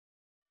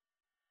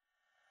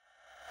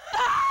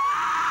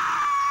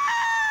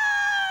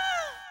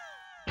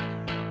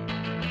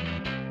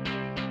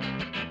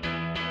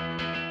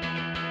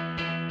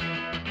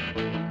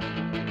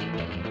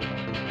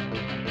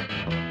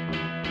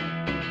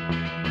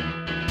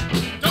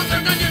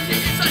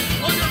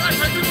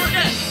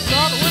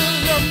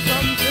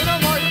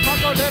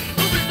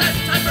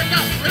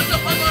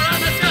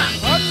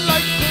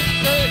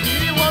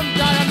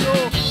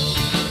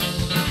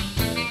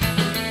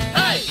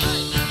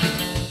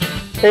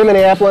Hey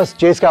Minneapolis,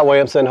 J. Scott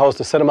Williamson, host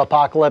of Cinema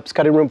Apocalypse,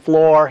 Cutting Room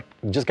Floor.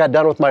 Just got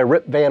done with my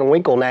Rip Van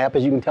Winkle nap,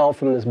 as you can tell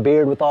from this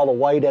beard with all the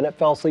white in it.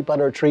 Fell asleep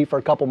under a tree for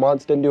a couple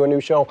months, didn't do a new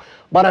show.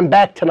 But I'm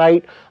back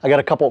tonight. I got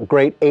a couple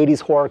great 80s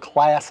horror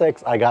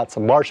classics. I got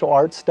some martial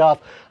arts stuff.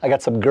 I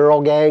got some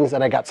girl gangs,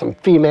 and I got some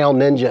female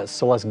ninjas.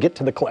 So let's get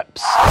to the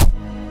clips.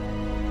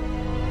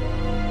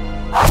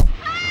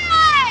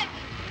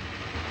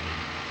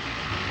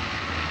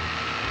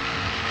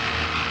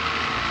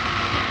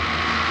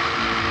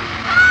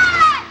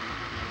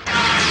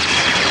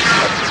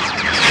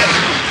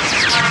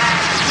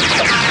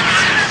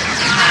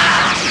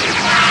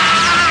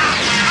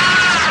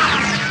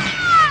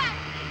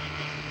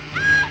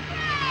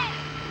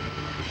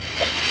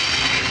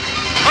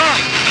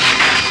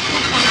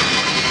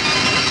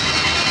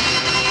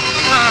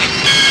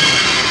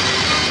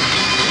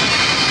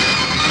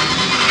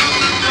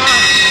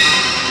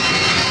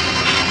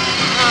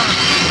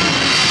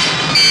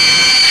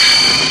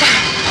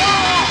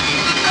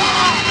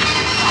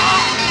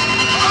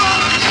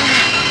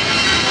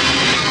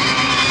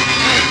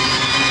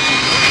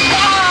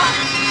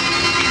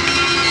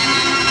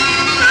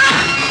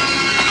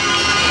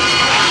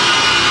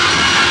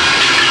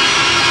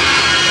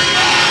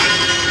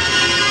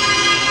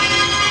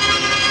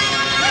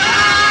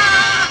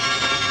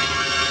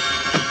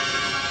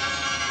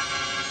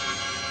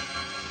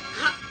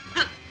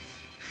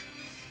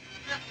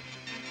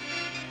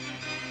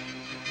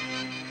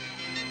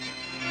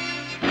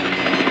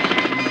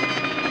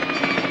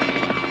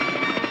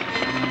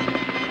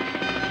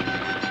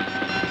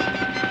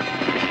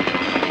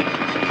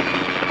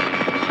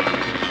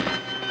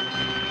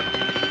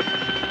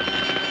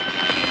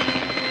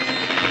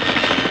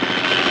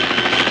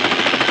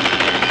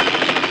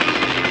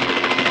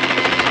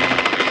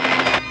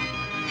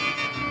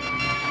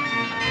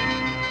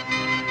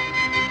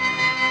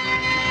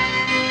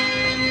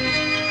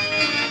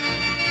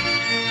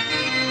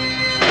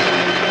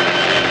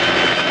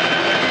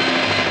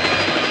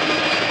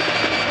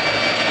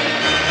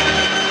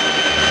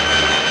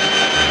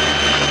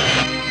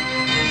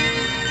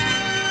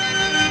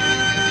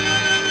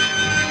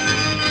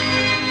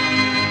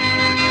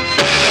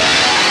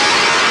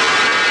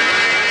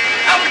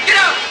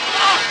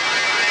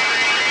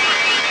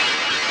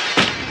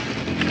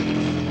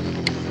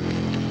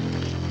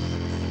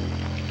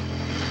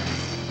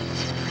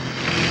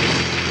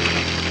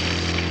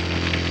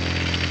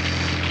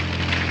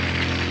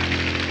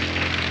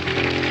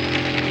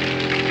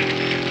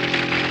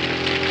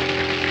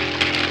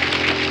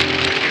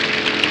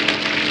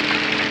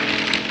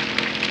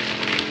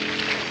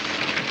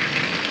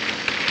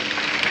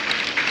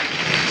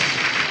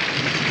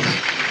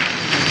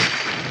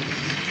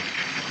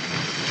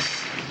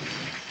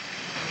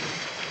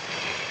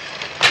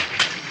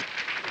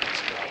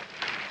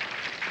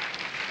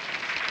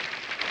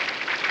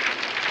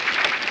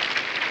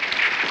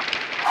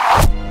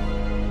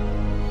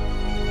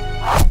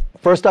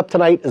 First up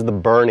tonight is The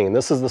Burning.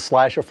 This is the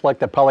slasher flick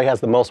that probably has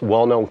the most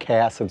well-known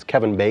cast since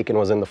Kevin Bacon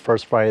was in the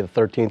first Friday the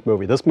 13th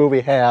movie. This movie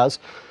has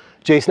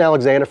Jason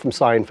Alexander from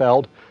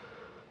Seinfeld.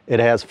 It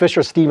has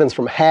Fisher Stevens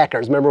from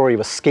Hackers. Remember where he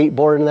was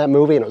skateboarding in that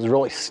movie and it was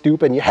really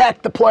stupid? And you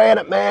hacked the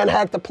planet, man,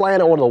 hack the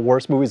planet. One of the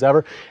worst movies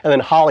ever. And then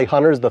Holly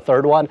Hunter's the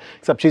third one,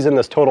 except she's in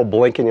this total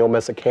blink and you'll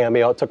miss a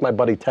cameo. It took my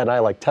buddy Ted and I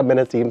like 10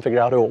 minutes to even figure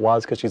out who it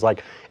was because she's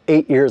like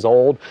 8 years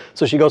old.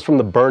 So she goes from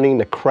The Burning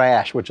to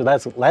Crash, which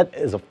that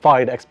is a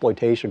fine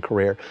exploitation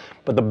career.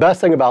 But the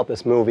best thing about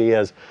this movie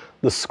is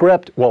the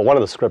script, well, one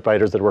of the script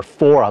writers, there were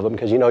 4 of them,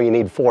 because you know you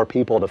need 4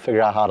 people to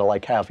figure out how to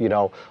like have, you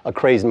know, a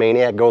crazed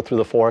maniac go through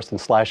the forest and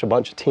slash a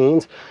bunch of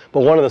teens.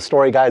 But one of the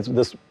story guides,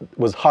 this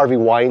was Harvey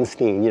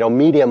Weinstein, you know,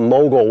 media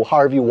mogul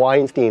Harvey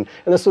Weinstein,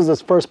 and this was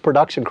his first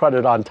production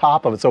credit on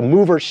top of it. So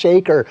mover,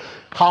 shaker,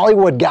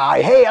 Hollywood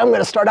guy, hey, I'm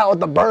gonna start out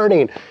with The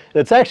Burning. And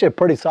it's actually a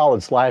pretty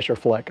solid slasher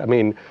flick. I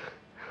mean,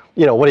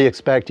 you know, what do you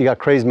expect? You got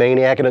crazed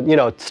maniac, and you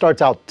know, it starts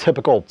out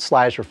typical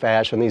slasher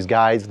fashion. These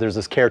guys, there's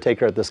this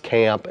caretaker at this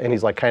camp, and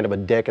he's like kind of a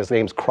dick. His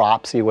name's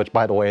Cropsy, which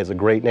by the way is a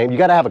great name. You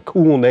got to have a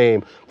cool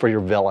name for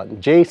your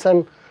villain.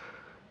 Jason,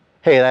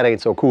 hey, that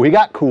ain't so cool. He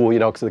got cool, you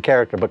know, because of the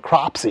character, but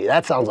Cropsy,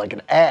 that sounds like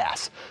an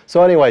ass.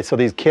 So anyway, so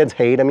these kids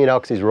hate him, you know,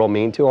 because he's real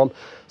mean to them.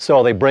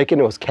 So they break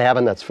into his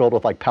cabin that's filled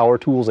with like power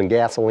tools and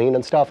gasoline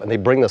and stuff, and they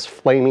bring this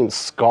flaming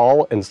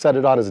skull and set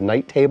it on his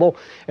night table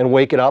and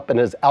wake it up. And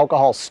his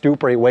alcohol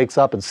stupor, he wakes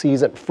up and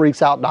sees it,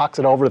 freaks out, knocks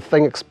it over, the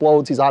thing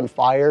explodes, he's on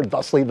fire,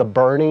 thusly The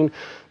Burning.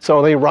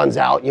 So he runs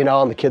out, you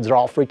know, and the kids are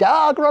all freaked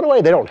out, run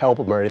away. They don't help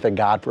him or anything,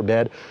 God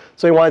forbid.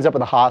 So he winds up in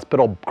the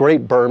hospital.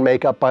 Great burn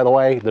makeup, by the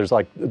way. There's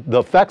like,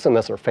 the effects in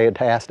this are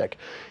fantastic.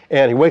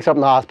 And he wakes up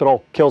in the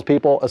hospital, kills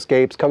people,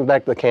 escapes, comes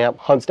back to the camp,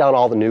 hunts down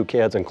all the new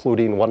kids,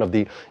 including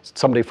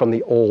somebody from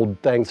the old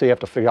thing. So you have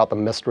to figure out the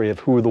mystery of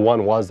who the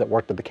one was that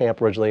worked at the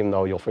camp originally, even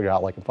though you'll figure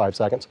out like in 5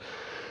 seconds.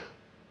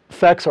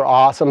 Effects are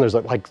awesome. There's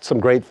like some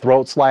great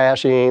throat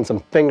slashing,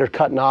 some finger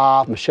cutting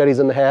off, machetes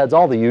in the heads,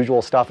 all the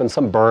usual stuff, and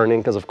some burning,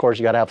 because of course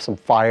you got to have some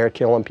fire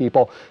killing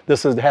people.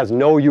 This has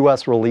no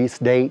U.S. release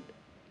date.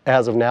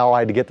 as of now. I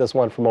had to get this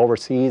one from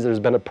overseas. There's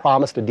been a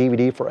promise to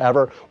DVD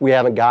forever. We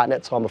haven't gotten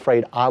it, so I'm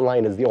afraid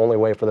online is the only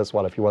way for this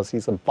one if you want to see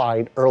some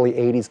fine early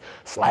 80s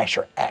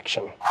slasher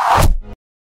action.